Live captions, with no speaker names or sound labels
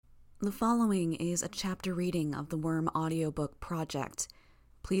The following is a chapter reading of the Worm audiobook project.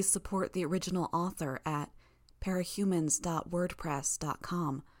 Please support the original author at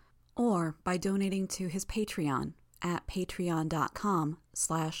parahumans.wordpress.com or by donating to his Patreon at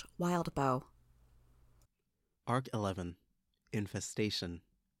patreon.com/wildbow. Arc 11, Infestation,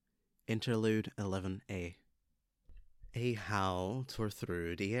 Interlude 11A. A howl tore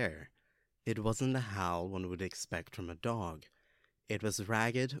through the air. It wasn't the howl one would expect from a dog. It was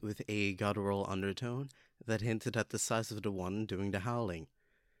ragged with a guttural undertone that hinted at the size of the one doing the howling.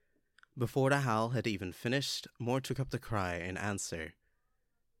 Before the howl had even finished, more took up the cry in answer.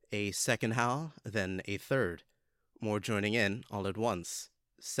 A second howl, then a third, more joining in all at once,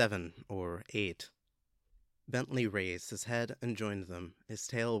 7 or 8. Bentley raised his head and joined them, his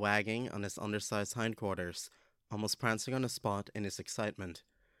tail wagging on his undersized hindquarters, almost prancing on the spot in his excitement.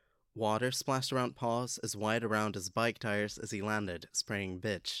 Water splashed around paws as wide around his bike tires as he landed, spraying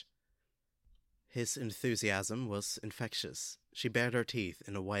bitch. His enthusiasm was infectious. She bared her teeth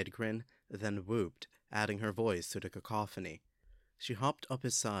in a wide grin, then whooped, adding her voice to the cacophony. She hopped up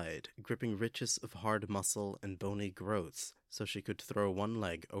his side, gripping ridges of hard muscle and bony growths so she could throw one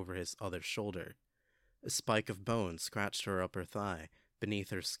leg over his other shoulder. A spike of bone scratched her upper thigh, beneath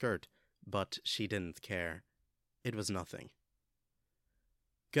her skirt, but she didn't care. It was nothing.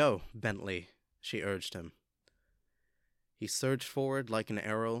 "Go, Bentley," she urged him. He surged forward like an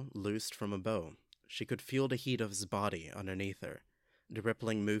arrow loosed from a bow. She could feel the heat of his body underneath her, the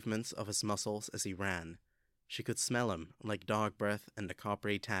rippling movements of his muscles as he ran. She could smell him, like dog breath and the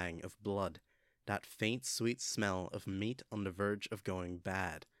coppery tang of blood, that faint, sweet smell of meat on the verge of going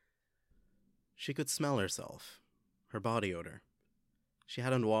bad. She could smell herself, her body odor. She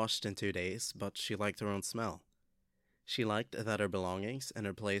hadn't washed in 2 days, but she liked her own smell. She liked that her belongings and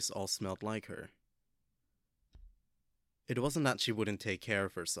her place all smelled like her. It wasn't that she wouldn't take care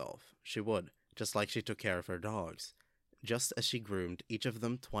of herself. She would, just like she took care of her dogs. Just as she groomed each of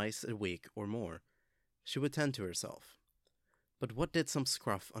them twice a week or more, she would tend to herself. But what did some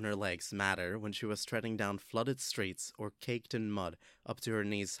scruff on her legs matter when she was treading down flooded streets or caked in mud up to her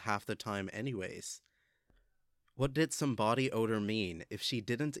knees half the time anyways? What did some body odor mean if she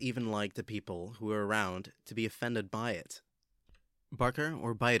didn't even like the people who were around to be offended by it? Barker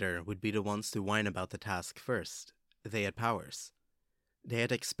or Biter would be the ones to whine about the task first. They had powers. They had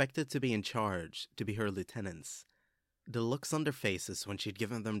expected to be in charge, to be her lieutenants. The looks on their faces when she'd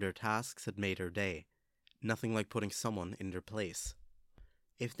given them their tasks had made her day. Nothing like putting someone in their place.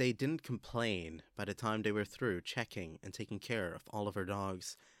 If they didn't complain by the time they were through checking and taking care of all of her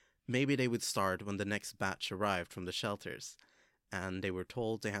dogs, maybe they would start when the next batch arrived from the shelters, and they were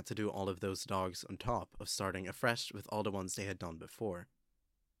told they had to do all of those dogs on top of starting afresh with all the ones they had done before.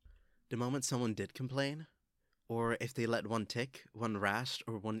 The moment someone did complain, or if they let one tick, one rash,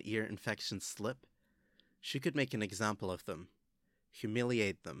 or one ear infection slip, she could make an example of them,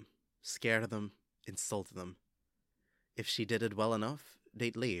 humiliate them, scare them, insult them. If she did it well enough,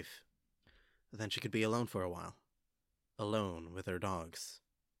 they'd leave. Then she could be alone for a while. Alone with her dogs.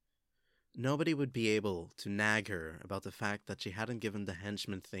 Nobody would be able to nag her about the fact that she hadn't given the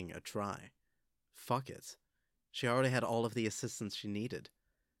henchman thing a try. Fuck it. She already had all of the assistance she needed.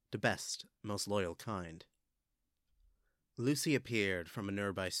 The best, most loyal kind. Lucy appeared from a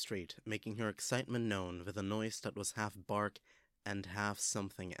nearby street, making her excitement known with a noise that was half bark and half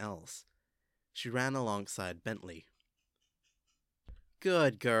something else. She ran alongside Bentley.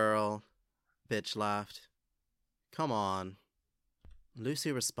 "Good girl," Bitch laughed. "Come on."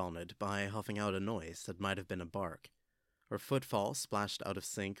 Lucy responded by huffing out a noise that might have been a bark. Her footfall splashed out of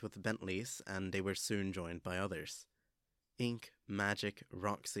sync with Bentley's, and they were soon joined by others. Ink, Magic,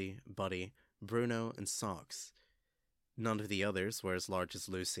 Roxy, Buddy, Bruno, and Socks. None of the others were as large as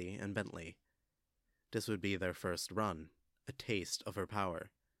Lucy and Bentley. This would be their first run, a taste of her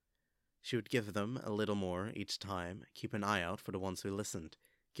power. She would give them a little more each time, keep an eye out for the ones who listened,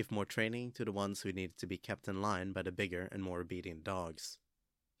 give more training to the ones who needed to be kept in line by the bigger and more obedient dogs.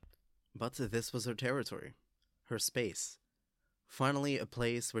 But this was her territory, her space. Finally a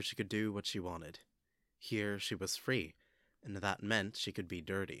place where she could do what she wanted. Here she was free, and that meant she could be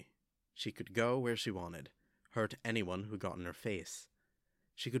dirty. She could go where she wanted, hurt anyone who got in her face.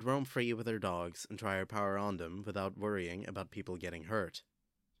 She could roam free with her dogs and try her power on them without worrying about people getting hurt.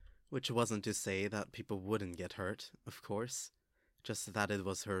 Which wasn't to say that people wouldn't get hurt, of course, just that it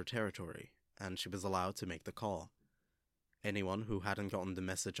was her territory, and she was allowed to make the call. Anyone who hadn't gotten the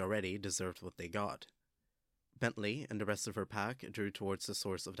message already deserved what they got. Bentley and the rest of her pack drew towards the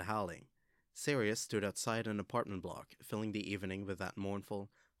source of the howling. Sirius stood outside an apartment block, filling the evening with that mournful,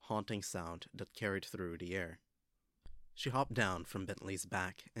 haunting sound that carried through the air. She hopped down from Bentley's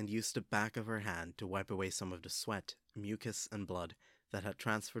back and used the back of her hand to wipe away some of the sweat, mucus, and blood that had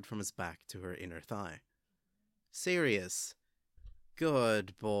transferred from his back to her inner thigh. Sirius!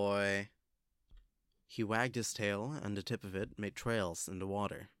 Good boy. He wagged his tail, and the tip of it made trails in the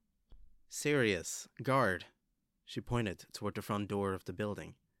water. Sirius, guard! She pointed toward the front door of the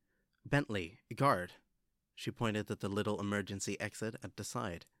building. Bentley, guard! She pointed at the little emergency exit at the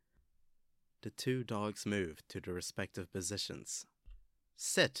side. The two dogs moved to their respective positions.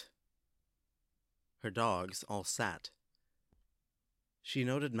 Sit! Her dogs all sat. She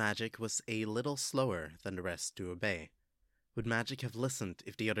noted Magic was a little slower than the rest to obey. Would Magic have listened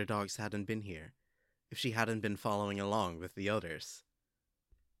if the other dogs hadn't been here? If she hadn't been following along with the others?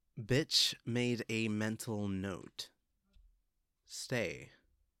 Bitch made a mental note. Stay.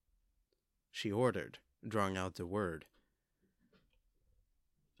 She ordered, drawing out the word.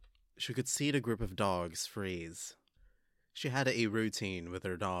 She could see the group of dogs freeze. She had a routine with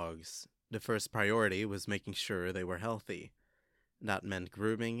her dogs. The first priority was making sure they were healthy. That meant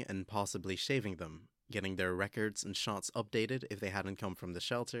grooming and possibly shaving them, getting their records and shots updated if they hadn't come from the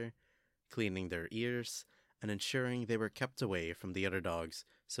shelter, cleaning their ears, and ensuring they were kept away from the other dogs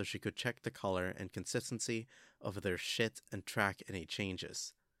so she could check the color and consistency of their shit and track any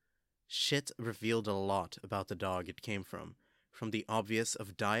changes. Shit revealed a lot about the dog it came from the obvious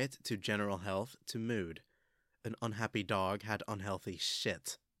of diet to general health to mood. An unhappy dog had unhealthy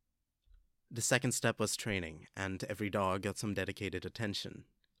shit. The second step was training, and every dog got some dedicated attention.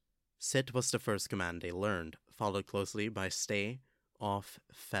 Sit was the first command they learned, followed closely by stay, off,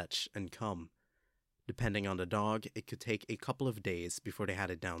 fetch, and come. Depending on the dog, it could take a couple of days before they had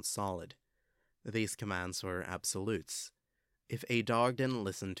it down solid. These commands were absolutes. If a dog didn't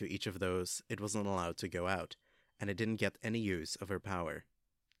listen to each of those, it wasn't allowed to go out, and it didn't get any use of her power.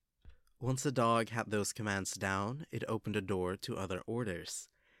 Once a dog had those commands down, it opened a door to other orders.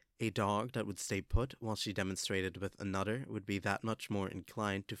 A dog that would stay put while she demonstrated with another would be that much more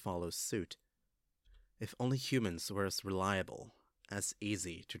inclined to follow suit. If only humans were as reliable, as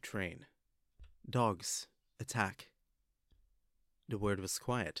easy to train. Dogs, attack. The word was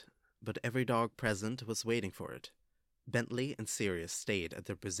quiet, but every dog present was waiting for it. Bentley and Sirius stayed at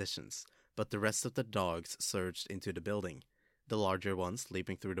their positions, but the rest of the dogs surged into the building, the larger ones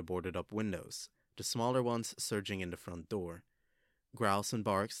leaping through the boarded-up windows, the smaller ones surging in the front door. Growls and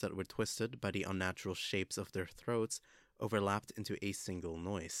barks that were twisted by the unnatural shapes of their throats overlapped into a single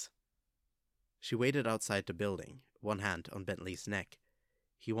noise. She waited outside the building, one hand on Bentley's neck.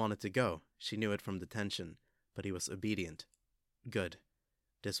 He wanted to go, she knew it from the tension, but he was obedient. Good.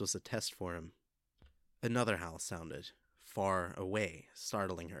 This was a test for him. Another howl sounded, far away,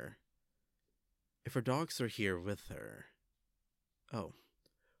 startling her. If her dogs were here with her... Oh,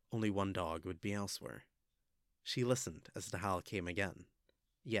 only one dog would be elsewhere. She listened as the howl came again.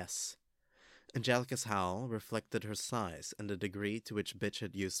 Yes. Angelica's howl reflected her size and the degree to which Bitch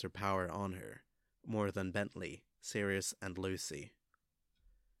had used her power on her, more than Bentley, Sirius, and Lucy.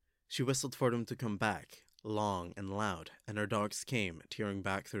 She whistled for them to come back, long and loud, and her dogs came, tearing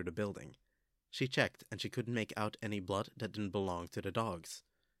back through the building. She checked, and she couldn't make out any blood that didn't belong to the dogs.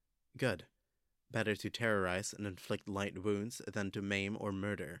 Good. Better to terrorize and inflict light wounds than to maim or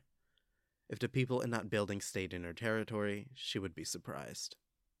murder. If the people in that building stayed in her territory, she would be surprised.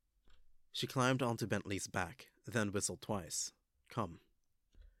 She climbed onto Bentley's back, then whistled twice. Come.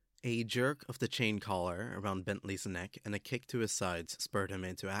 A jerk of the chain collar around Bentley's neck and a kick to his sides spurred him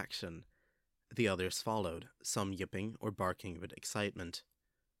into action. The others followed, some yipping or barking with excitement.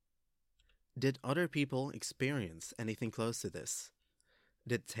 Did other people experience anything close to this?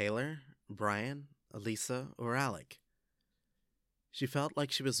 Did Taylor, Brian, Elisa, or Alec? She felt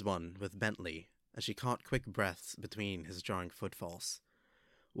like she was one with Bentley as she caught quick breaths between his jarring footfalls.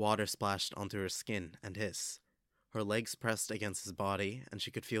 Water splashed onto her skin and his. Her legs pressed against his body, and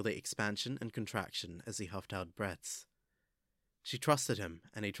she could feel the expansion and contraction as he huffed out breaths. She trusted him,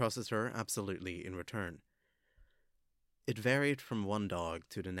 and he trusted her absolutely in return. It varied from one dog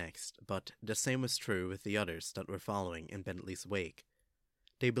to the next, but the same was true with the others that were following in Bentley's wake.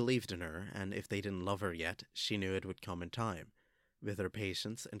 They believed in her, and if they didn't love her yet, she knew it would come in time, with her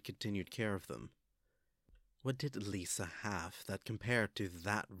patience and continued care of them. What did Lisa have that compared to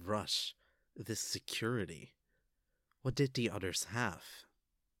that rush, this security? What did the others have?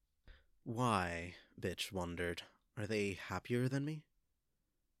 Why, Bitch wondered, are they happier than me?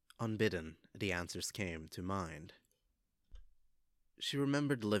 Unbidden, the answers came to mind. She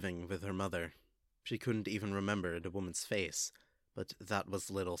remembered living with her mother. She couldn't even remember the woman's face, but that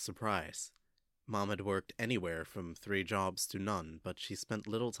was little surprise. Mom had worked anywhere from 3 jobs to none, but she spent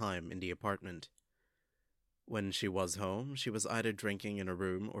little time in the apartment. When she was home, she was either drinking in a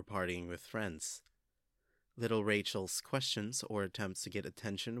room or partying with friends. Little Rachel's questions or attempts to get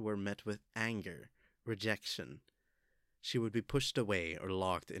attention were met with anger, rejection. She would be pushed away or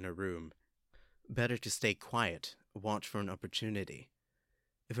locked in a room. Better to stay quiet, watch for an opportunity.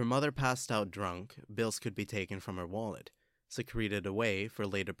 If her mother passed out drunk, bills could be taken from her wallet, secreted away for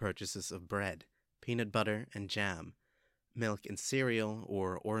later purchases of bread, peanut butter and jam, milk and cereal,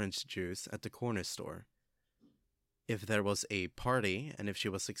 or orange juice at the corner store. If there was a party, and if she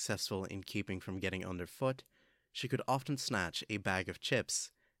was successful in keeping from getting underfoot, she could often snatch a bag of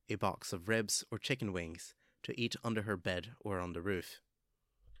chips, a box of ribs or chicken wings to eat under her bed or on the roof.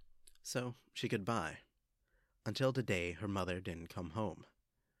 So she could buy, until the day her mother didn't come home.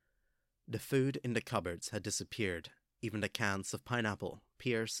 The food in the cupboards had disappeared, even the cans of pineapple,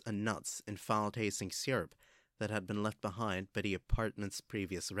 pears, and nuts in foul-tasting syrup that had been left behind by the apartment's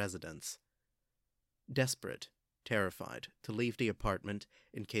previous residents. Desperate, terrified to leave the apartment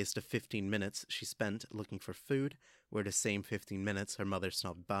in case the 15 minutes she spent looking for food were the same 15 minutes her mother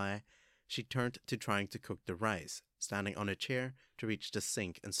stopped by, she turned to trying to cook the rice, standing on a chair to reach the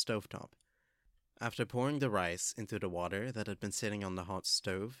sink and stovetop. After pouring the rice into the water that had been sitting on the hot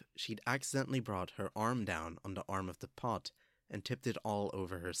stove, she'd accidentally brought her arm down on the arm of the pot and tipped it all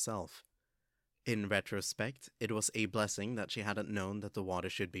over herself. In retrospect, it was a blessing that she hadn't known that the water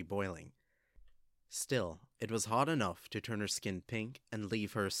should be boiling. Still, it was hot enough to turn her skin pink and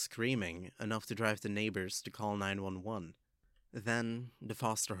leave her screaming enough to drive the neighbors to call 911. Then, the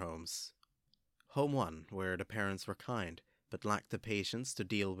foster homes. Home 1, where the parents were kind, but lacked the patience to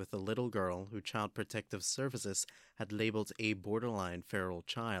deal with a little girl who Child Protective Services had labeled a borderline feral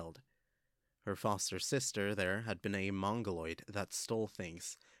child. Her foster sister there had been a mongoloid that stole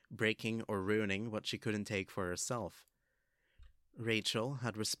things, breaking or ruining what she couldn't take for herself. Rachel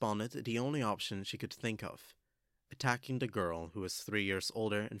had responded the only option she could think of, attacking the girl who was 3 years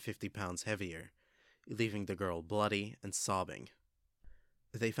older and 50 pounds heavier, leaving the girl bloody and sobbing.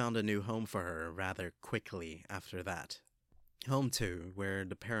 They found a new home for her rather quickly after that. Home 2, where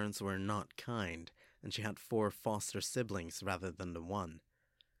the parents were not kind, and she had 4 foster siblings rather than the 1.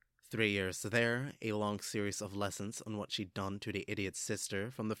 3 years there, a long series of lessons on what she'd done to the idiot sister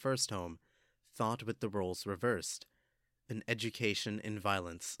from the first home, thought with the roles reversed. An education in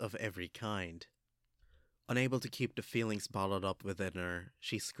violence of every kind. Unable to keep the feelings bottled up within her,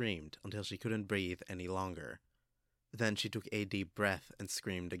 she screamed until she couldn't breathe any longer. Then she took a deep breath and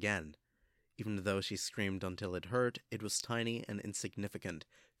screamed again. Even though she screamed until it hurt, it was tiny and insignificant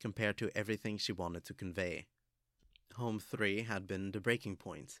compared to everything she wanted to convey. Home 3 had been the breaking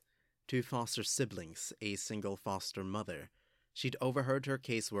point. 2 foster siblings, a single foster mother. She'd overheard her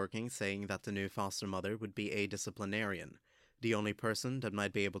caseworking saying that the new foster mother would be a disciplinarian, the only person that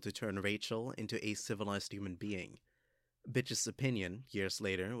might be able to turn Rachel into a civilized human being. Bitch's opinion, years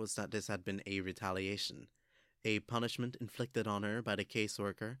later, was that this had been a retaliation, a punishment inflicted on her by the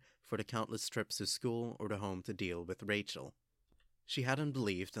caseworker for the countless trips to school or the home to deal with Rachel. She hadn't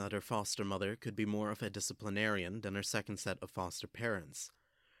believed that her foster mother could be more of a disciplinarian than her second set of foster parents.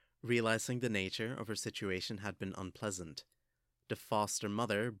 Realizing the nature of her situation had been unpleasant. The foster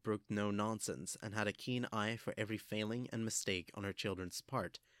mother brooked no nonsense and had a keen eye for every failing and mistake on her children's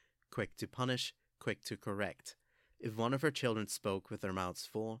part, quick to punish, quick to correct. If one of her children spoke with their mouths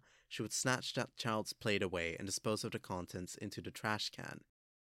full, she would snatch that child's plate away and dispose of the contents into the trash can.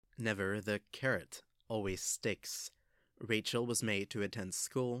 Never the carrot, always sticks. Rachel was made to attend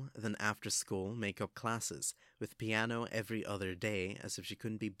school, then after school makeup classes, with piano every other day, as if she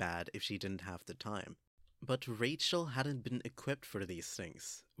couldn't be bad if she didn't have the time. But Rachel hadn't been equipped for these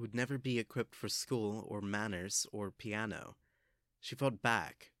things, would never be equipped for school or manners or piano. She fought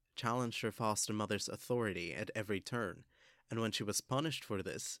back, challenged her foster mother's authority at every turn, and when she was punished for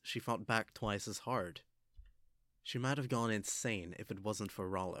this, she fought back twice as hard. She might have gone insane if it wasn't for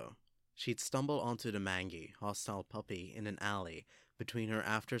Rollo. She'd stumbled onto the mangy, hostile puppy in an alley between her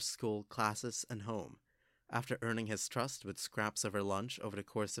after-school classes and home. After earning his trust with scraps of her lunch over the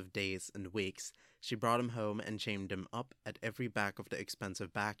course of days and weeks, she brought him home and chained him up at every back of the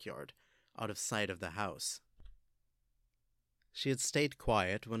expensive backyard, out of sight of the house. She had stayed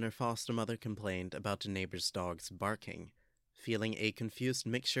quiet when her foster mother complained about the neighbor's dog's barking, feeling a confused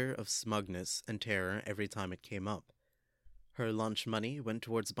mixture of smugness and terror every time it came up. Her lunch money went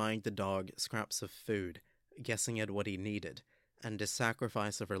towards buying the dog scraps of food, guessing at what he needed, and the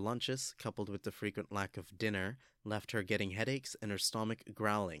sacrifice of her lunches, coupled with the frequent lack of dinner, left her getting headaches and her stomach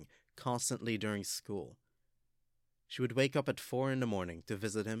growling constantly during school. She would wake up at 4 a.m. to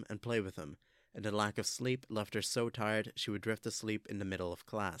visit him and play with him, and the lack of sleep left her so tired she would drift asleep in the middle of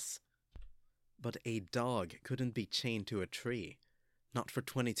class. But a dog couldn't be chained to a tree, not for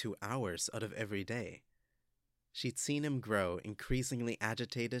 22 hours out of every day. She'd seen him grow increasingly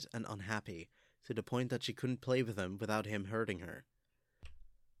agitated and unhappy, to the point that she couldn't play with him without him hurting her.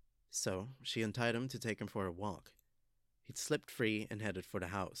 So she untied him to take him for a walk. He'd slipped free and headed for the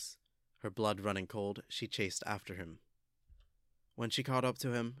house. Her blood running cold, she chased after him. When she caught up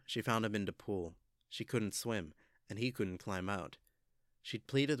to him, she found him in the pool. She couldn't swim, and he couldn't climb out. She'd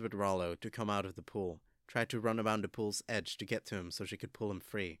pleaded with Rollo to come out of the pool, tried to run around the pool's edge to get to him so she could pull him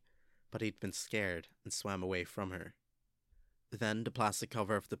free, but he'd been scared and swam away from her. Then the plastic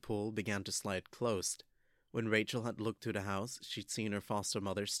cover of the pool began to slide closed. When Rachel had looked to the house, she'd seen her foster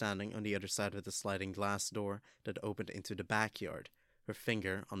mother standing on the other side of the sliding glass door that opened into the backyard, her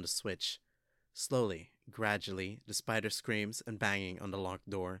finger on the switch. Slowly, gradually, despite her screams and banging on the locked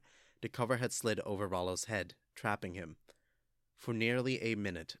door, the cover had slid over Rollo's head, trapping him. For nearly a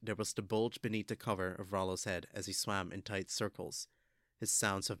minute, there was the bulge beneath the cover of Rollo's head as he swam in tight circles, his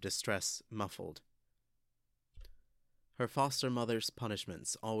sounds of distress muffled. Her foster mother's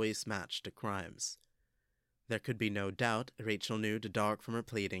punishments always matched the crimes. There could be no doubt Rachel knew the dog from her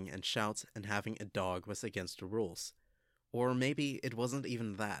pleading and shouts, and having a dog was against the rules. Or maybe it wasn't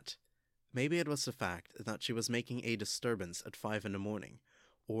even that. Maybe it was the fact that she was making a disturbance at 5 a.m,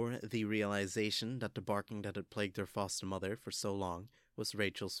 or the realization that the barking that had plagued her foster mother for so long was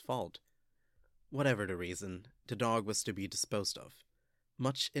Rachel's fault. Whatever the reason, the dog was to be disposed of,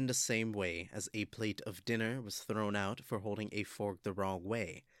 much in the same way as a plate of dinner was thrown out for holding a fork the wrong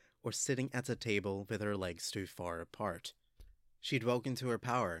way, or sitting at a table with her legs too far apart. She'd woken to her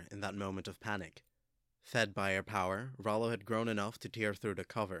power in that moment of panic. Fed by her power, Rollo had grown enough to tear through the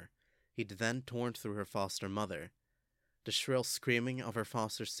cover. He'd then torn through her foster mother. The shrill screaming of her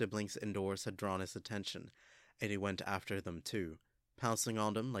foster siblings indoors had drawn his attention, and he went after them too, pouncing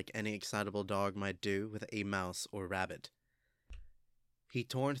on them like any excitable dog might do with a mouse or rabbit. He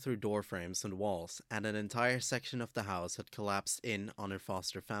torn through door frames and walls, and an entire section of the house had collapsed in on her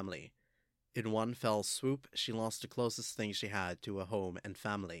foster family. In one fell swoop, she lost the closest thing she had to a home and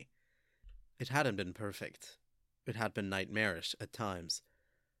family. It hadn't been perfect. It had been nightmarish at times.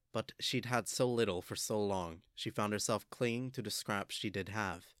 But she'd had so little for so long, she found herself clinging to the scraps she did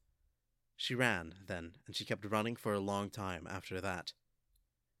have. She ran, then, and she kept running for a long time after that.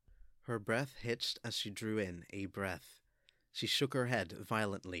 Her breath hitched as she drew in a breath. She shook her head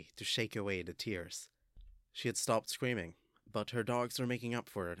violently to shake away the tears. She had stopped screaming, but her dogs were making up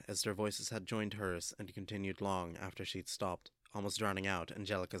for it as their voices had joined hers and continued long after she'd stopped, almost drowning out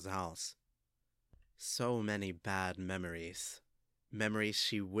Angelica's howls. So many bad memories. Memories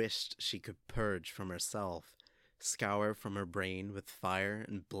she wished she could purge from herself, scour from her brain with fire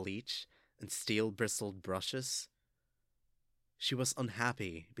and bleach and steel-bristled brushes. She was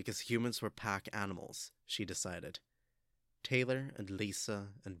unhappy because humans were pack animals, she decided. Taylor and Lisa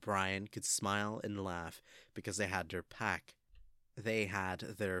and Brian could smile and laugh because they had their pack. They had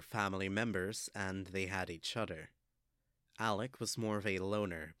their family members and they had each other. Alec was more of a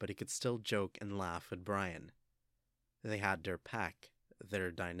loner, but he could still joke and laugh with Brian. They had their pack,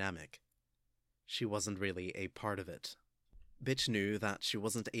 their dynamic. She wasn't really a part of it. Bitch knew that she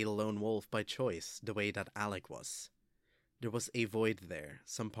wasn't a lone wolf by choice, the way that Alec was. There was a void there,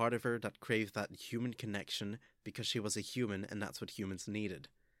 some part of her that craved that human connection because she was a human and that's what humans needed.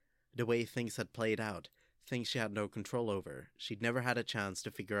 The way things had played out, things she had no control over, she'd never had a chance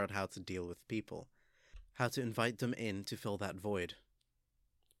to figure out how to deal with people, how to invite them in to fill that void.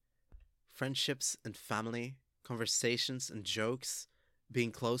 Friendships and family, conversations and jokes,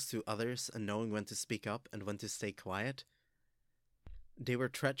 being close to others and knowing when to speak up and when to stay quiet. They were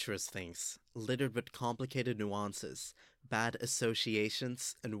treacherous things, littered with complicated nuances, bad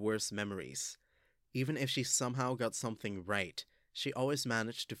associations, and worse memories. Even if she somehow got something right, she always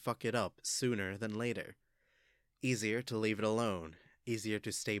managed to fuck it up sooner than later. Easier to leave it alone, easier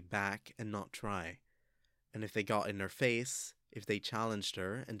to stay back and not try. And if they got in her face, if they challenged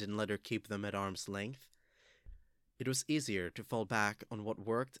her and didn't let her keep them at arm's length, it was easier to fall back on what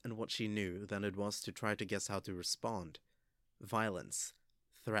worked and what she knew than it was to try to guess how to respond. Violence,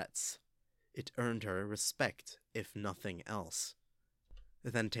 threats. It earned her respect, if nothing else.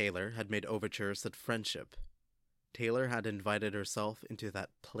 Then Taylor had made overtures at friendship. Taylor had invited herself into that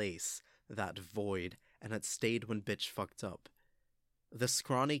place, that void, and had stayed when bitch fucked up. The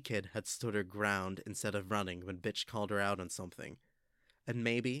scrawny kid had stood her ground instead of running when bitch called her out on something. And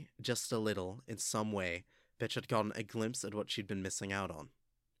maybe, just a little, in some way, bitch had gotten a glimpse at what she'd been missing out on.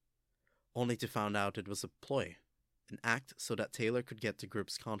 Only to find out it was a ploy, an act so that Taylor could get the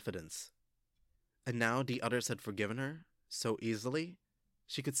group's confidence. And now the others had forgiven her, so easily,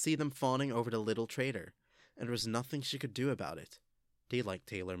 She could see them fawning over the little trader, and there was nothing she could do about it. They liked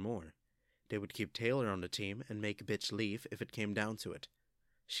Taylor more. They would keep Taylor on the team and make Bitch leave if it came down to it.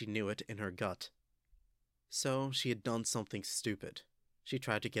 She knew it in her gut. So she had done something stupid. She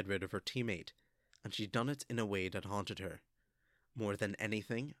tried to get rid of her teammate, and she'd done it in a way that haunted her. More than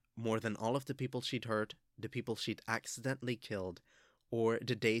anything, more than all of the people she'd hurt, the people she'd accidentally killed, or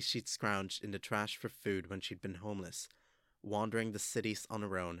the days she'd scrounged in the trash for food when she'd been homeless, wandering the cities on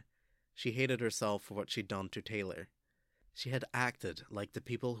her own, she hated herself for what she'd done to Taylor. She had acted like the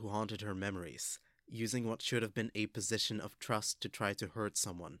people who haunted her memories, using what should have been a position of trust to try to hurt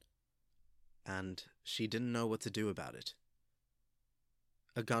someone. And she didn't know what to do about it.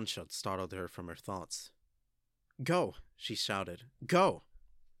 A gunshot startled her from her thoughts. "Go!" she shouted. "Go!"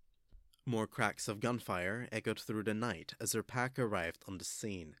 More cracks of gunfire echoed through the night as her pack arrived on the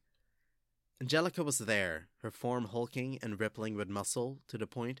scene. Angelica was there, her form hulking and rippling with muscle to the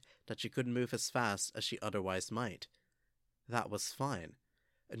point that she couldn't move as fast as she otherwise might. That was fine.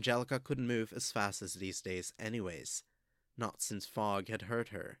 Angelica couldn't move as fast as these days anyways, not since fog had hurt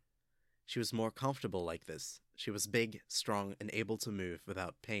her. She was more comfortable like this. She was big, strong, and able to move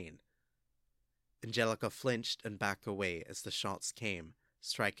without pain. Angelica flinched and backed away as the shots came,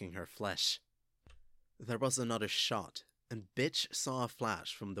 striking her flesh. There was another shot, and Bitch saw a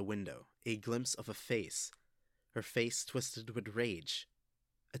flash from the window, a glimpse of a face. Her face twisted with rage.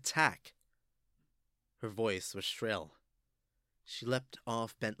 Attack! Her voice was shrill. She leapt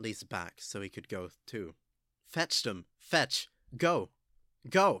off Bentley's back so he could go too. "Fetch them! Fetch! Go!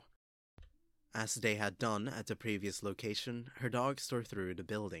 Go!" As they had done at the previous location, her dogs tore through the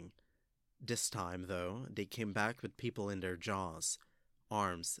building. This time, though, they came back with people in their jaws.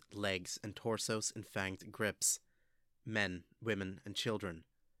 Arms, legs, and torsos in fanged grips. Men, women, and children.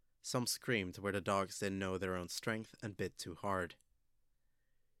 Some screamed where the dogs didn't know their own strength and bit too hard.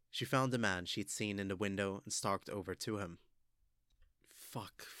 She found the man she'd seen in the window and stalked over to him.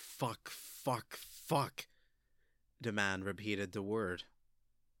 "Fuck, fuck, fuck, fuck." The man repeated the word.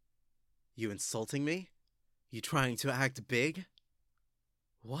 "You insulting me? You trying to act big?"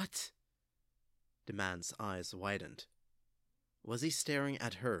 "What?" The man's eyes widened. Was he staring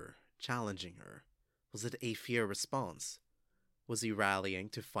at her, challenging her? Was it a fear response? Was he rallying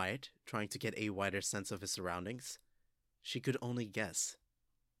to fight, trying to get a wider sense of his surroundings? She could only guess.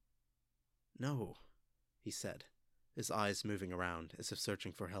 "No," he said, his eyes moving around as if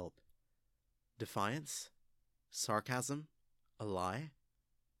searching for help. Defiance? Sarcasm? A lie?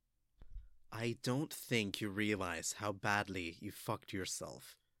 "I don't think you realize how badly you fucked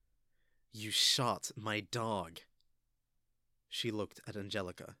yourself. You shot my dog." She looked at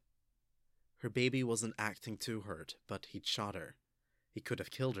Angelica. Her baby wasn't acting too hurt, but he'd shot her. He could have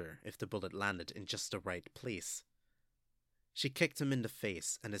killed her if the bullet landed in just the right place. She kicked him in the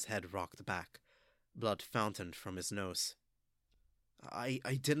face, and his head rocked back. Blood fountained from his nose. I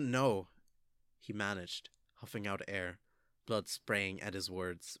didn't know," he managed, huffing out air, blood spraying at his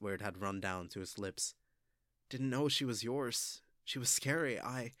words where it had run down to his lips. "Didn't know she was yours. She was scary.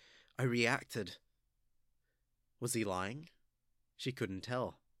 I reacted." Was he lying? She couldn't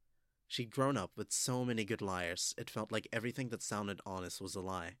tell. She'd grown up with so many good liars, it felt like everything that sounded honest was a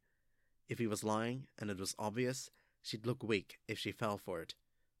lie. If he was lying, and it was obvious, she'd look weak if she fell for it.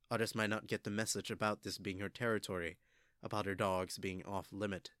 Others might not get the message about this being her territory, about her dogs being off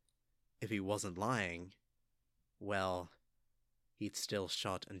limit. If he wasn't lying, well, he'd still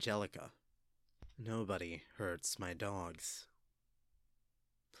shot Angelica. "Nobody hurts my dogs.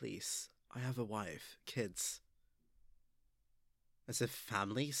 Please, I have a wife, kids." As if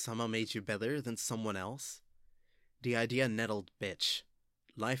family somehow made you better than someone else? The idea nettled Bitch.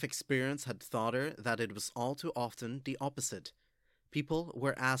 Life experience had taught her that it was all too often the opposite. People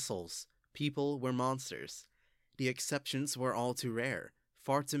were assholes. People were monsters. The exceptions were all too rare.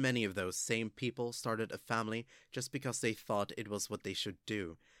 Far too many of those same people started a family just because they thought it was what they should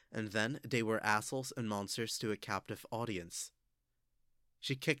do, and then they were assholes and monsters to a captive audience.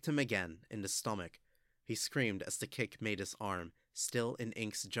 She kicked him again, in the stomach. He screamed as the kick made his arm, still in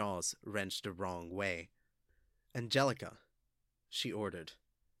Ink's jaws, wrenched the wrong way. "Angelica," she ordered.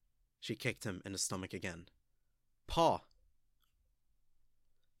 She kicked him in the stomach again. "Paw!"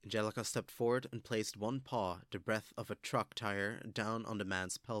 Angelica stepped forward and placed one paw, the breadth of a truck tire, down on the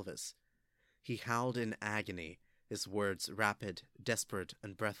man's pelvis. He howled in agony, his words rapid, desperate,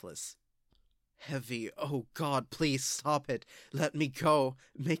 and breathless. "Heavy, oh God, please stop it. Let me go.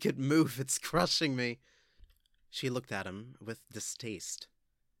 Make it move, it's crushing me." She looked at him with distaste.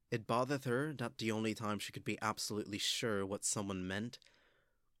 It bothered her that the only time she could be absolutely sure what someone meant,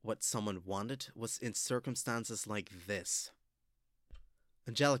 what someone wanted, was in circumstances like this.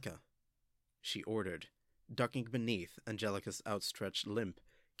 "Angelica," she ordered, ducking beneath Angelica's outstretched limb,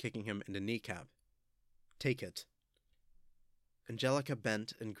 kicking him in the kneecap. "Take it." Angelica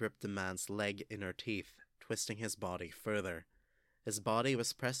bent and gripped the man's leg in her teeth, twisting his body further. His body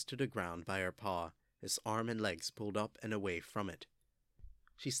was pressed to the ground by her paw, his arm and legs pulled up and away from it.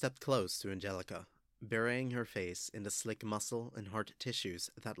 She stepped close to Angelica, burying her face in the slick muscle and hard tissues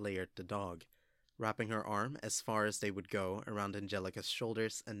that layered the dog, wrapping her arm as far as they would go around Angelica's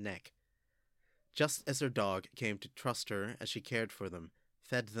shoulders and neck. Just as her dog came to trust her as she cared for them,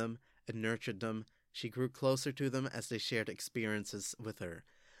 fed them, and nurtured them, she grew closer to them as they shared experiences with her,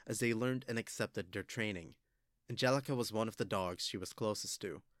 as they learned and accepted their training. Angelica was one of the dogs she was closest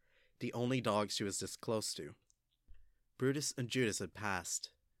to, the only dog she was this close to. Brutus and Judas had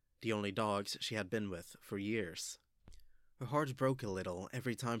passed, the only dogs she had been with for years. Her heart broke a little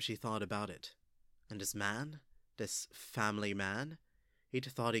every time she thought about it. And this man, this family man, he'd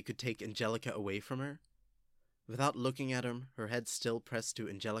thought he could take Angelica away from her? Without looking at him, her head still pressed to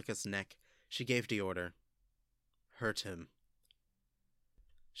Angelica's neck, she gave the order. "Hurt him."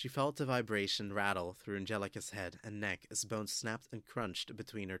 She felt a vibration rattle through Angelica's head and neck as bones snapped and crunched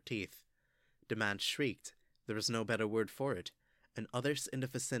between her teeth. The man shrieked, there was no better word for it, and others in the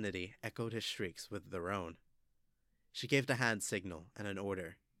vicinity echoed his shrieks with their own. She gave the hand signal and an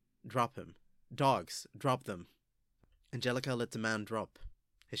order. "Drop him. Dogs, drop them." Angelica let the man drop.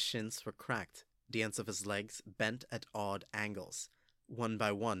 His shins were cracked, the ends of his legs bent at odd angles. One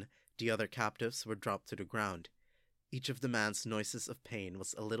by one, the other captives were dropped to the ground. Each of the man's noises of pain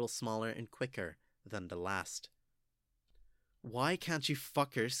was a little smaller and quicker than the last. "Why can't you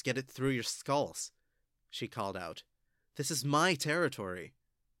fuckers get it through your skulls?" she called out. "This is my territory."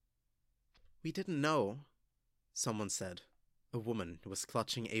 "We didn't know," someone said. A woman was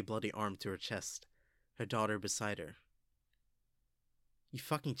clutching a bloody arm to her chest, her daughter beside her. "You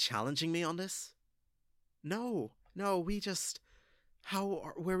fucking challenging me on this?" No, we just...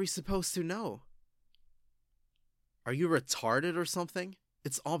 How were we supposed to know?" "Are you retarded or something?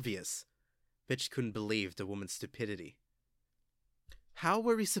 It's obvious." Bitch couldn't believe the woman's stupidity. "How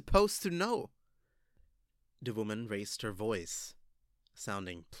were we supposed to know?" The woman raised her voice,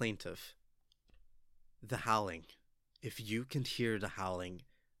 sounding plaintive. "The howling. If you can hear the howling,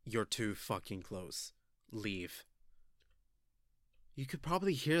 you're too fucking close. Leave." "You could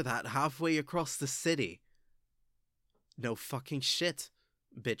probably hear that halfway across the city." "No fucking shit,"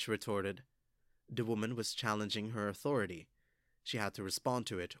 Bitch retorted. The woman was challenging her authority. She had to respond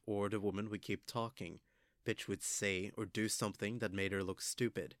to it, or the woman would keep talking. Bitch would say or do something that made her look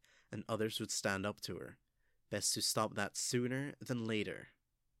stupid, and others would stand up to her. Best to stop that sooner than later.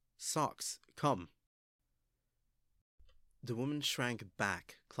 "Socks, come." The woman shrank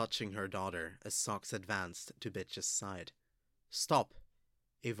back, clutching her daughter, as Socks advanced to Bitch's side. "Stop,"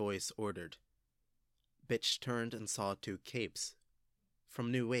 a voice ordered. Bitch turned and saw two capes.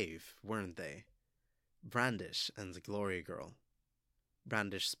 From New Wave, weren't they? Brandish and Glory Girl.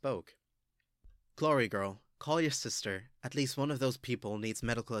 Brandish spoke. "Glory Girl, call your sister. At least one of those people needs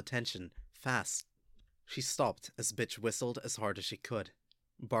medical attention. Fast." She stopped as Bitch whistled as hard as she could.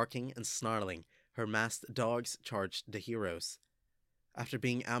 Barking and snarling, her masked dogs charged the heroes. After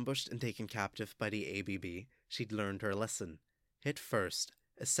being ambushed and taken captive by the ABB, she'd learned her lesson. Hit first,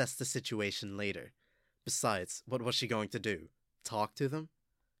 assess the situation later. Besides, what was she going to do? Talk to them?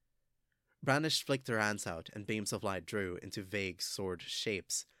 Brandish flicked her hands out, and beams of light drew into vague sword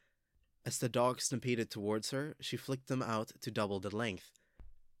shapes. As the dogs stampeded towards her, she flicked them out to double the length.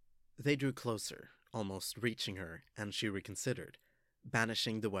 They drew closer, almost reaching her, and she reconsidered,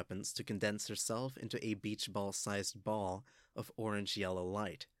 banishing the weapons to condense herself into a beach ball-sized ball of orange-yellow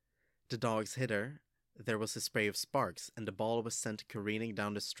light. The dogs hit her. There was a spray of sparks, and the ball was sent careening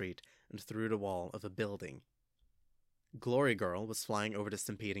down the street and through the wall of a building. Glory Girl was flying over the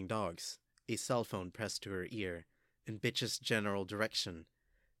stampeding dogs, a cell phone pressed to her ear, in Bitch's general direction.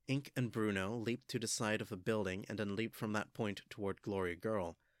 Ink and Bruno leaped to the side of a building and then leaped from that point toward Glory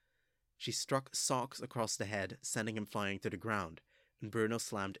Girl. She struck Socks across the head, sending him flying to the ground, and Bruno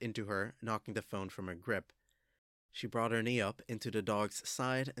slammed into her, knocking the phone from her grip. She brought her knee up into the dog's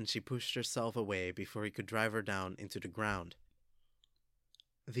side, and she pushed herself away before he could drive her down into the ground.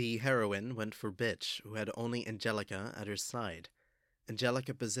 The heroine went for Bitch, who had only Angelica at her side.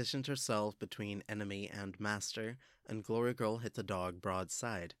 Angelica positioned herself between enemy and master, and Glory Girl hit the dog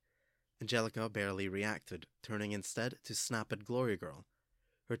broadside. Angelica barely reacted, turning instead to snap at Glory Girl.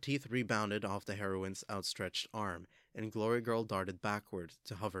 Her teeth rebounded off the heroine's outstretched arm, and Glory Girl darted backward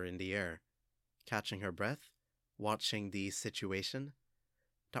to hover in the air. Catching her breath, watching the situation.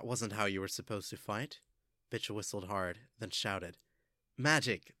 "That wasn't how you were supposed to fight." Bitch whistled hard, then shouted,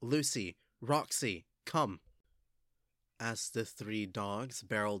 Magic, Lucy, Roxy, come! As the 3 dogs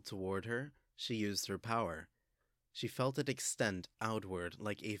barreled toward her, she used her power. She felt it extend outward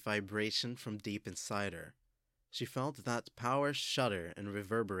like a vibration from deep inside her. She felt that power shudder and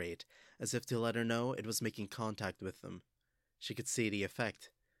reverberate, as if to let her know it was making contact with them. She could see the effect,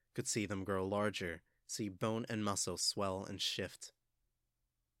 could see them grow larger, see bone and muscle swell and shift.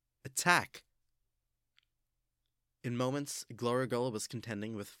 Attack! In moments, Gloragul was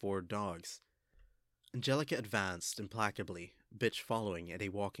contending with 4 dogs. Angelica advanced implacably, Bitch following at a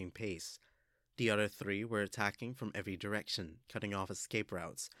walking pace. The other 3 were attacking from every direction, cutting off escape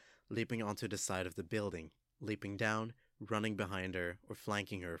routes, leaping onto the side of the building, leaping down, running behind her, or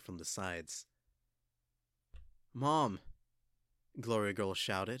flanking her from the sides. "Mom!" Gloragul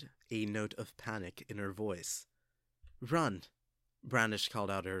shouted, a note of panic in her voice. "Run!" Brandish called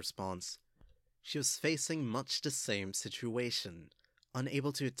out her response. She was facing much the same situation,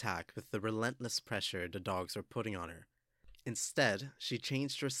 unable to attack with the relentless pressure the dogs were putting on her. Instead, she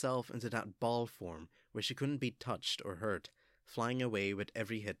changed herself into that ball form where she couldn't be touched or hurt, flying away with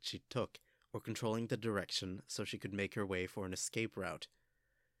every hit she took, or controlling the direction so she could make her way for an escape route.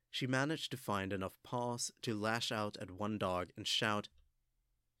 She managed to find enough paws to lash out at one dog and shout,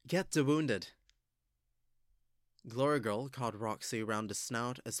 "Get the wounded!" Gloragul caught Roxy around the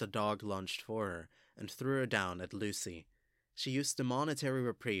snout as the dog lunged for her, and threw her down at Lucy. She used the monetary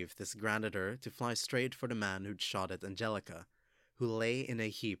reprieve this granted her to fly straight for the man who'd shot at Angelica, who lay in a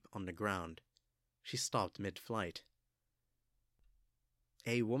heap on the ground. She stopped mid-flight.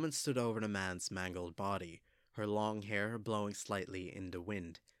 A woman stood over the man's mangled body, her long hair blowing slightly in the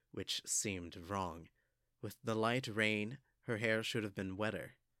wind, which seemed wrong. With the light rain, her hair should have been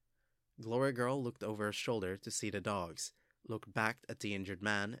wetter. Gloragul looked over her shoulder to see the dogs, looked back at the injured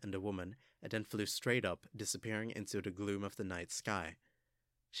man and the woman, and then flew straight up, disappearing into the gloom of the night sky.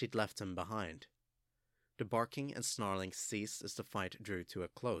 She'd left him behind. The barking and snarling ceased as the fight drew to a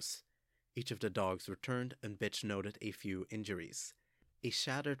close. Each of the dogs returned, and Bitch noted a few injuries. A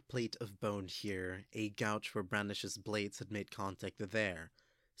shattered plate of bone here, a gouge where Brandish's blades had made contact there.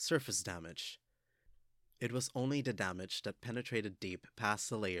 Surface damage. It was only the damage that penetrated deep past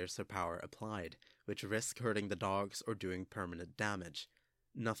the layers her power applied, which risked hurting the dogs or doing permanent damage.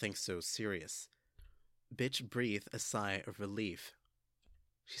 Nothing so serious. Bitch breathed a sigh of relief.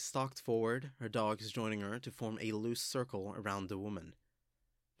 She stalked forward, her dogs joining her to form a loose circle around the woman.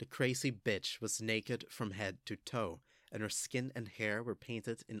 The crazy bitch was naked from head to toe, and her skin and hair were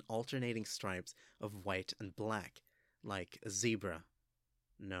painted in alternating stripes of white and black, like a zebra.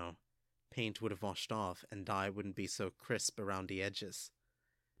 No, paint would have washed off, and dye wouldn't be so crisp around the edges.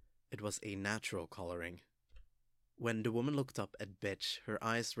 It was a natural coloring. When the woman looked up at Bitch, her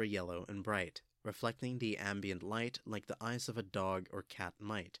eyes were yellow and bright, reflecting the ambient light like the eyes of a dog or cat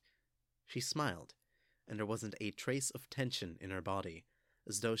might. She smiled, and there wasn't a trace of tension in her body,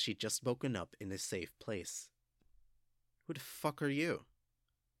 as though she'd just woken up in a safe place. "Who the fuck are you?"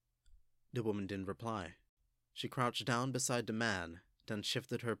 The woman didn't reply. She crouched down beside the man, then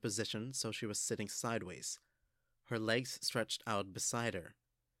shifted her position so she was sitting sideways. Her legs stretched out beside her.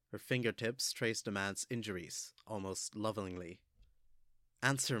 Her fingertips traced the man's injuries, almost lovingly.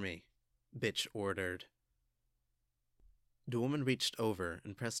 "Answer me," Bitch ordered. The woman reached over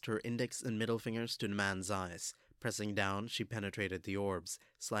and pressed her index and middle fingers to the man's eyes. Pressing down, she penetrated the orbs,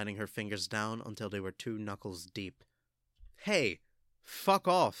 sliding her fingers down until they were 2 knuckles deep. "Hey! Fuck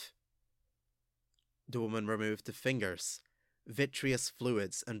off!" The woman removed the fingers. Vitreous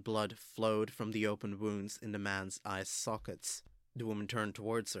fluids and blood flowed from the open wounds in the man's eye sockets. The woman turned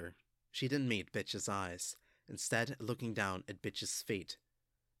towards her. She didn't meet Bitch's eyes, instead looking down at Bitch's feet.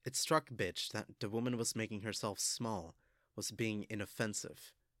 It struck Bitch that the woman was making herself small, was being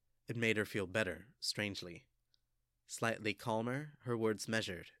inoffensive. It made her feel better, strangely. Slightly calmer, her words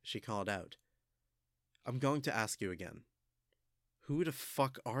measured, she called out, "I'm going to ask you again. Who the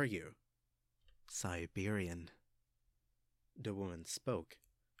fuck are you?" "Siberian." The woman spoke,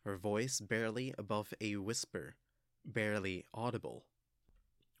 her voice barely above a whisper, barely audible.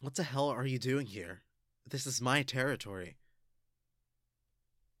 "What the hell are you doing here? This is my territory."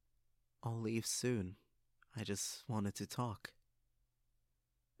 "I'll leave soon. I just wanted to talk."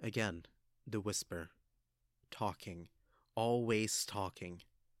 Again, the whisper. Talking. Always talking.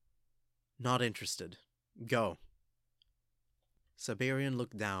 "Not interested. Go." Siberian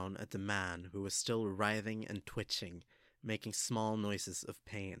looked down at the man who was still writhing and twitching, making small noises of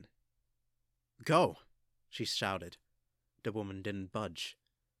pain. "Go!" she shouted. The woman didn't budge.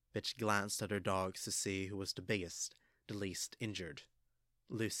 Bitch glanced at her dogs to see who was the biggest, the least injured.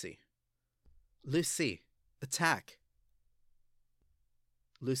 Lucy. "Lucy! Attack!"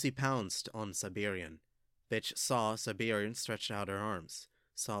 Lucy pounced on Siberian. Bitch saw Siberian stretch out her arms,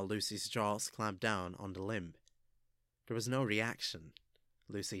 saw Lucy's jaws clamp down on the limb. There was no reaction.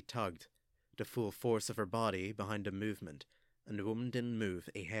 Lucy tugged, the full force of her body behind the movement, and the woman didn't move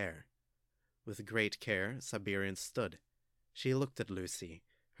a hair. With great care, Siberian stood. She looked at Lucy,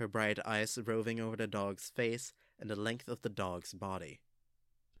 her bright eyes roving over the dog's face and the length of the dog's body.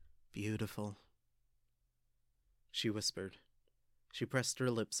 "Beautiful," she whispered. She pressed her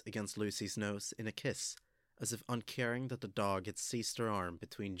lips against Lucy's nose in a kiss, as if uncaring that the dog had seized her arm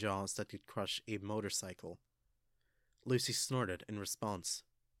between jaws that could crush a motorcycle. Lucy snorted in response.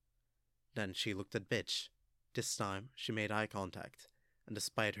 Then she looked at Bitch. This time she made eye contact, and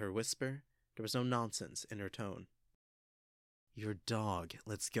despite her whisper, there was no nonsense in her tone. "Your dog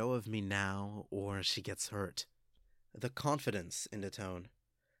lets go of me now, or she gets hurt." The confidence in the tone,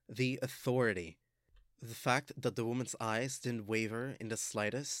 the authority, the fact that the woman's eyes didn't waver in the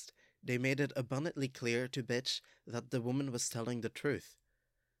slightest, they made it abundantly clear to Bitch that the woman was telling the truth.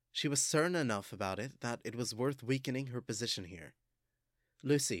 She was certain enough about it that it was worth weakening her position here.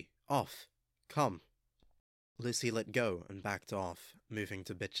 "Lucy, off. Come." Lucy let go and backed off, moving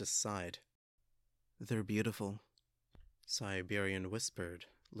to Bitch's side. "They're beautiful," Siberian whispered,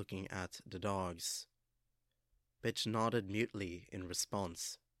 looking at the dogs. Bitch nodded mutely in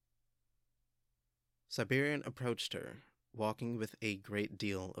response. Siberian approached her, walking with a great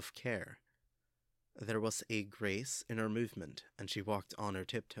deal of care. There was a grace in her movement, and she walked on her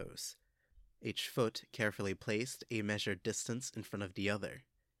tiptoes. Each foot carefully placed a measured distance in front of the other.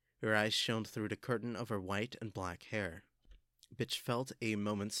 Her eyes shone through the curtain of her white and black hair. Bitch felt a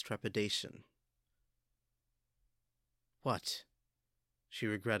moment's trepidation. "What?" She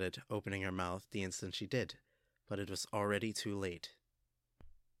regretted opening her mouth the instant she did, but it was already too late.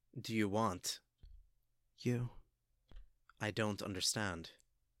 "Do you want?" "You." "I don't understand."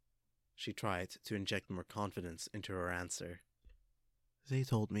 She tried to inject more confidence into her answer. "They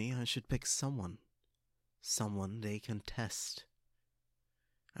told me I should pick someone they can test.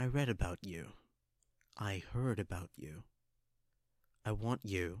 I read about you. I heard about you. I want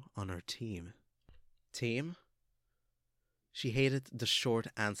you on our team." "Team?" She hated the short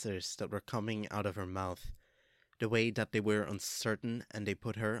answers that were coming out of her mouth, the way that they were uncertain and they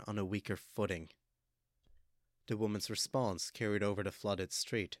put her on a weaker footing. The woman's response carried over the flooded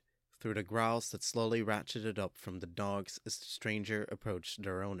street, through the growls that slowly ratcheted up from the dogs as the stranger approached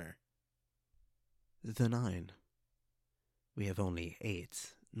their owner. "The 9. We have only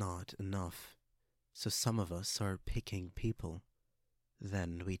 8, not enough, so some of us are picking people.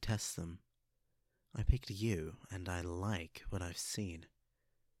 Then we test them. I picked you, and I like what I've seen.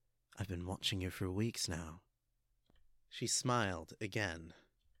 I've been watching you for weeks now." She smiled again.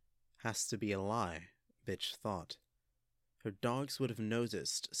 Has to be a lie, Bitch thought. Her dogs would have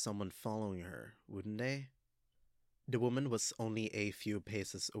noticed someone following her, wouldn't they? The woman was only a few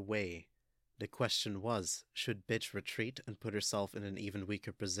paces away. The question was, should Bitch retreat and put herself in an even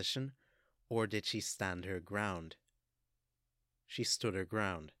weaker position, or did she stand her ground? She stood her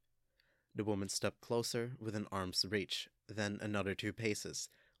ground. The woman stepped closer within arm's reach, then another 2 paces,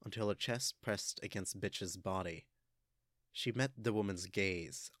 until her chest pressed against Bitch's body. She met the woman's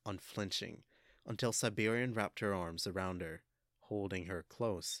gaze, unflinching, until Siberian wrapped her arms around her, holding her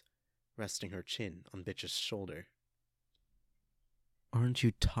close, resting her chin on Bitch's shoulder. "Aren't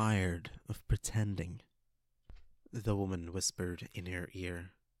you tired of pretending?" the woman whispered in her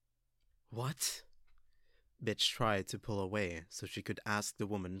ear. "What?" Bitch tried to pull away so she could ask the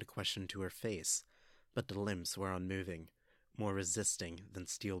woman the question to her face, but the limbs were unmoving, more resisting than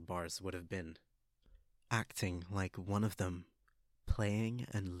steel bars would have been. "Acting like one of them, playing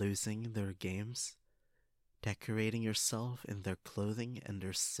and losing their games, decorating yourself in their clothing and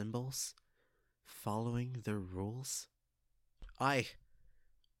their symbols, following their rules."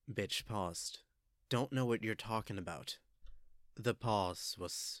 Bitch paused. "Don't know what you're talking about." The pause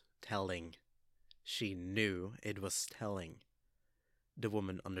was telling. She knew it was telling. The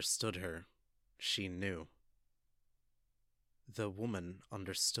woman understood her. She knew. The woman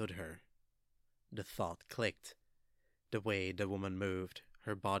understood her. The thought clicked. The way the woman moved,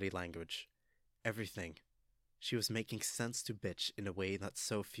 her body language, everything. She was making sense to Bitch in a way that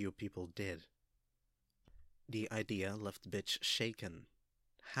so few people did. The idea left Bitch shaken.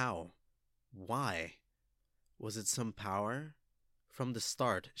 How? Why? Was it some power? From the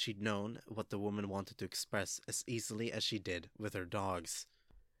start, she'd known what the woman wanted to express as easily as she did with her dogs.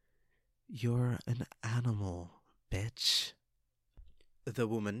 "You're an animal, bitch." The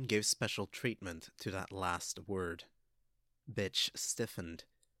woman gave special treatment to that last word. Bitch stiffened.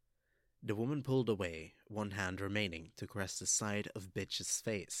 The woman pulled away, one hand remaining to caress the side of Bitch's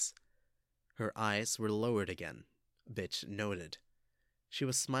face. Her eyes were lowered again, Bitch noted. She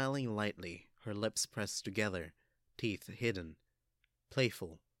was smiling lightly, her lips pressed together, teeth hidden.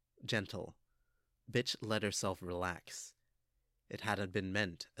 Playful, gentle. Bitch let herself relax. It hadn't been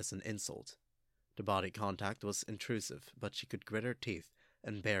meant as an insult. The body contact was intrusive, but she could grit her teeth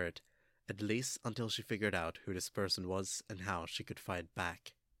and bear it, at least until she figured out who this person was and how she could fight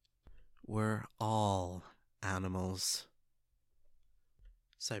back. We're all animals,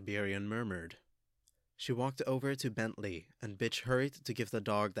 Siberian murmured. She walked over to Bentley, and Bitch hurried to give the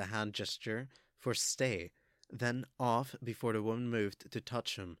dog the hand gesture for stay, then off before the woman moved to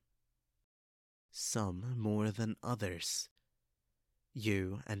touch him. Some more than others.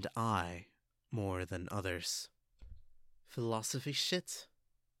 You and I more than others. Philosophy shit?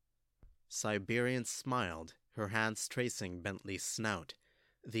 Siberian smiled, her hands tracing Bentley's snout,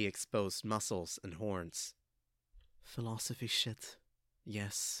 the exposed muscles and horns. Philosophy shit.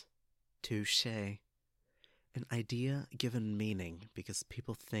 Yes. Touché. An idea given meaning because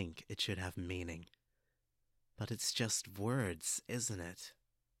people think it should have meaning. But it's just words, isn't it?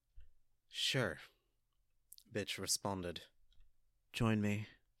 Sure, Bitch responded. Join me.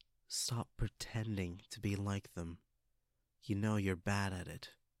 Stop pretending to be like them. You know you're bad at it.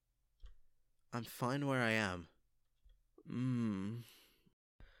 I'm fine where I am.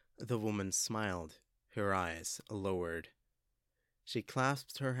 The woman smiled, her eyes lowered. She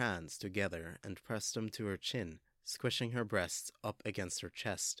clasped her hands together and pressed them to her chin, squishing her breasts up against her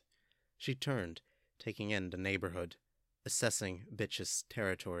chest. She turned, taking in the neighborhood, assessing Bitch's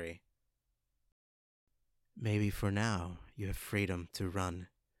territory. Maybe for now you have freedom to run,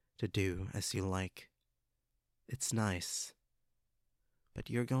 to do as you like. It's nice. But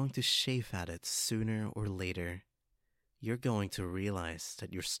you're going to chafe at it sooner or later. You're going to realize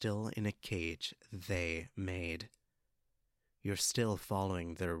that you're still in a cage they made. You're still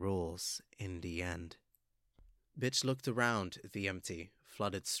following their rules in the end. Bitch looked around the empty,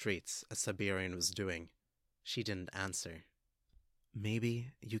 flooded streets as Siberian was doing. She didn't answer.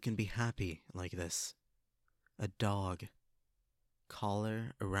 Maybe you can be happy like this. A dog.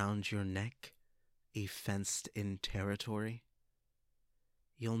 Collar around your neck. A fenced-in territory.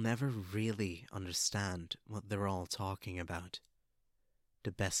 You'll never really understand what they're all talking about.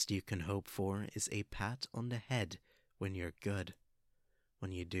 The best you can hope for is a pat on the head when you're good,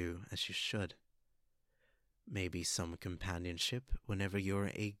 when you do as you should. Maybe some companionship whenever you're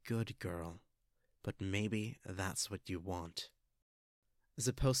a good girl, but maybe that's what you want. As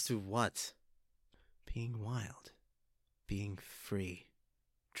opposed to what? Being wild, being free,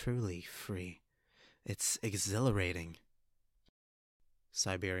 truly free. It's exhilarating.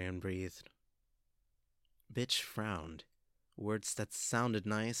 Siberian breathed. Bitch frowned. Words that sounded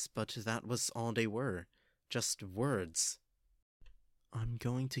nice, but that was all they were. Just words. I'm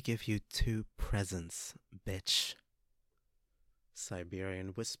going to give you 2 presents, bitch. Siberian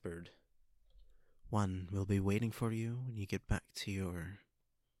whispered. One will be waiting for you when you get back to your...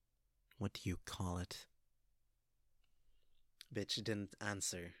 what do you call it? Bitch didn't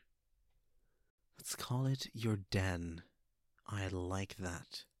answer. Let's call it your den. I like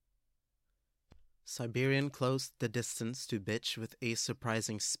that. Siberian closed the distance to Bitch with a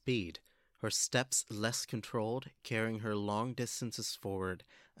surprising speed, her steps less controlled, carrying her long distances forward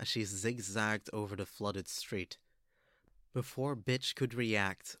as she zigzagged over the flooded street. Before Bitch could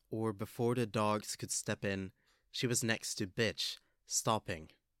react, or before the dogs could step in, she was next to Bitch,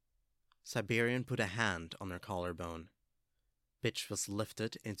 stopping. Siberian put a hand on her collarbone. Bitch was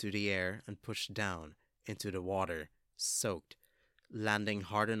lifted into the air and pushed down into the water, soaked, landing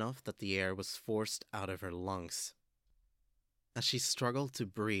hard enough that the air was forced out of her lungs. As she struggled to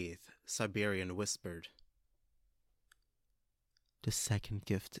breathe, Siberian whispered, "The second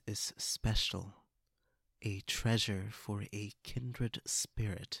gift is special, a treasure for a kindred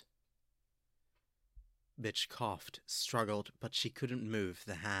spirit." Bitch coughed, struggled, but she couldn't move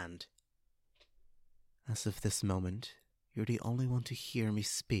the hand. As of this moment, you're the only one to hear me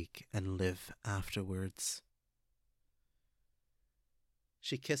speak and live afterwards.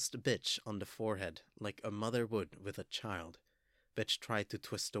 She kissed Bitch on the forehead like a mother would with a child. Bitch tried to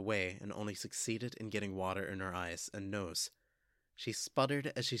twist away and only succeeded in getting water in her eyes and nose. She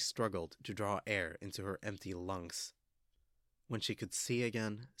sputtered as she struggled to draw air into her empty lungs. When she could see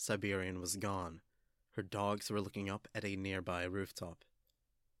again, Siberian was gone. Her dogs were looking up at a nearby rooftop.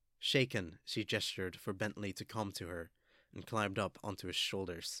 Shaken, she gestured for Bentley to come to her and climbed up onto his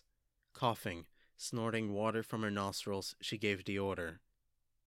shoulders. Coughing, snorting water from her nostrils, she gave the order.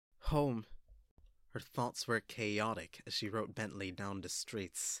 Home. Her thoughts were chaotic as she rode Bentley down the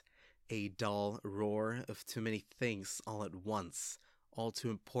streets. A dull roar of too many things all at once, all too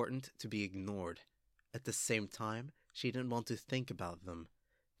important to be ignored. At the same time, she didn't want to think about them,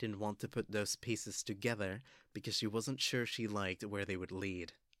 didn't want to put those pieces together because she wasn't sure she liked where they would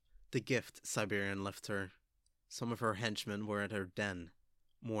lead. The gift Siberian left her. Some of her henchmen were at her den.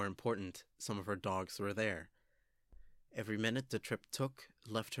 More important, some of her dogs were there. Every minute the trip took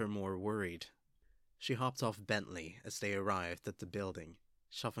left her more worried. She hopped off Bentley as they arrived at the building,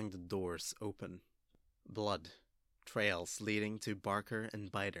 shoving the doors open. Blood. Trails leading to Barker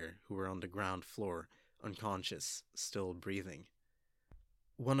and Biter, who were on the ground floor, unconscious, still breathing.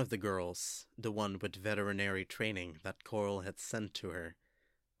 One of the girls, the one with veterinary training that Coral had sent to her,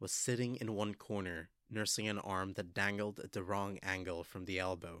 was sitting in one corner, nursing an arm that dangled at the wrong angle from the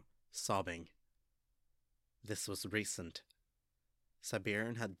elbow, sobbing. This was recent.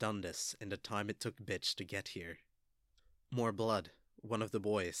 Siberian had done this in the time it took Bitch to get here. More blood. One of the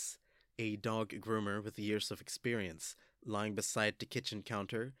boys, a dog groomer with years of experience, lying beside the kitchen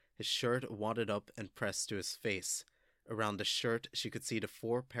counter, his shirt wadded up and pressed to his face. Around the shirt she could see the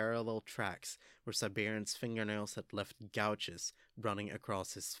 4 parallel tracks where Siberian's fingernails had left gouges running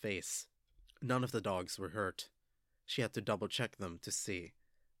across his face. None of the dogs were hurt. She had to double-check them to see.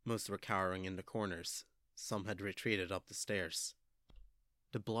 Most were cowering in the corners. Some had retreated up the stairs.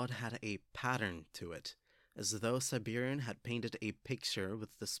 The blood had a pattern to it, as though Siberian had painted a picture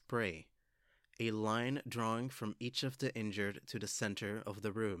with the spray. A line drawing from each of the injured to the center of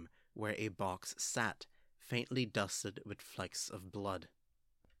the room, where a box sat, faintly dusted with flecks of blood.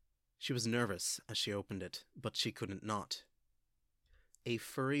 She was nervous as she opened it, but she couldn't not. A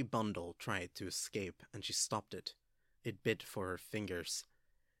furry bundle tried to escape, and she stopped it. It bit for her fingers.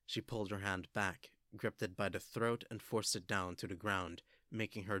 She pulled her hand back, gripped it by the throat, and forced it down to the ground,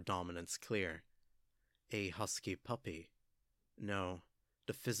 making her dominance clear. A husky puppy. No,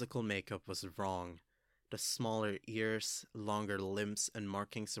 the physical makeup was wrong. The smaller ears, longer limbs, and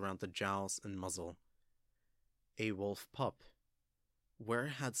markings around the jowls and muzzle. A wolf pup. Where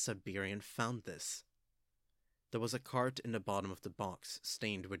had Siberian found this? There was a card in the bottom of the box,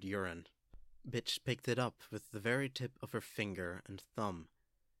 stained with urine. Bitch picked it up with the very tip of her finger and thumb.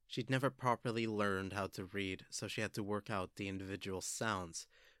 She'd never properly learned how to read, so she had to work out the individual sounds,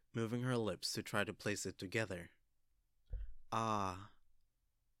 moving her lips to try to place it together. Ah.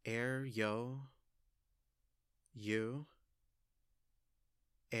 You.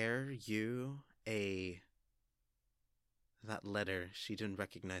 A. That letter, she didn't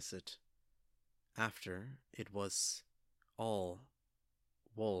recognize it. After, it was all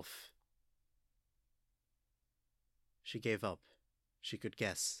wolf. She gave up. She could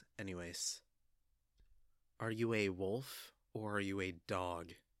guess, anyways. Are you a wolf, or are you a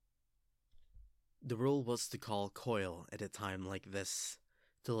dog? The rule was to call Coyle at a time like this,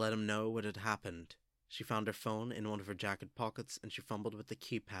 to let him know what had happened. She found her phone in one of her jacket pockets, and she fumbled with the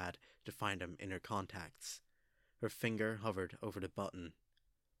keypad to find him in her contacts. Her finger hovered over the button.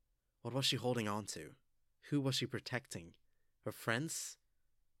 What was she holding on to? Who was she protecting? Her friends?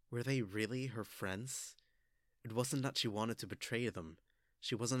 Were they really her friends? It wasn't that she wanted to betray them.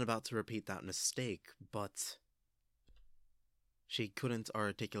 She wasn't about to repeat that mistake, but... She couldn't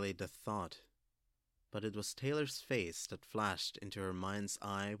articulate the thought. But it was Taylor's face that flashed into her mind's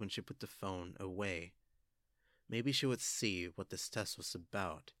eye when she put the phone away. Maybe she would see what this test was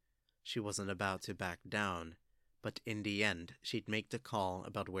about. She wasn't about to back down, but in the end, she'd make the call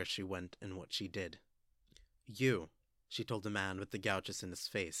about where she went and what she did. You, she told the man with the gouges in his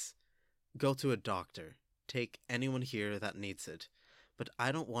face, go to a doctor. Take anyone here that needs it. But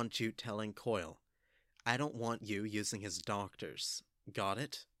I don't want you telling Coyle. I don't want you using his doctors. Got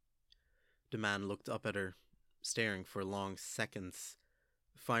it? The man looked up at her, staring for long seconds.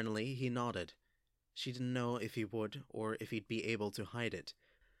 Finally, he nodded. She didn't know if he would, or if he'd be able to hide it.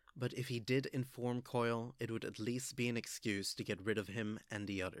 But if he did inform Coyle, it would at least be an excuse to get rid of him and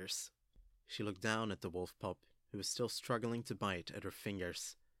the others. She looked down at the wolf pup, who was still struggling to bite at her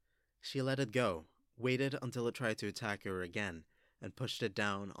fingers. She let it go, waited until it tried to attack her again, and pushed it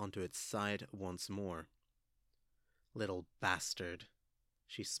down onto its side once more. Little bastard,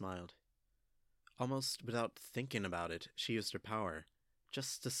 she smiled. Almost without thinking about it, she used her power.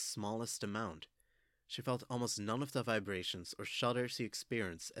 Just the smallest amount. She felt almost none of the vibrations or shudders she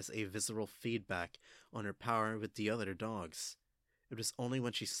experienced as a visceral feedback on her power with the other dogs. It was only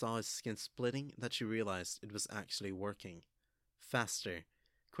when she saw his skin splitting that she realized it was actually working. Faster,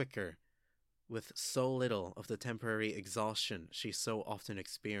 quicker, with so little of the temporary exhaustion she so often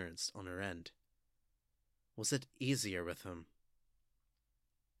experienced on her end. Was it easier with him?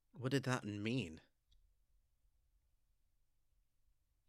 What did that mean?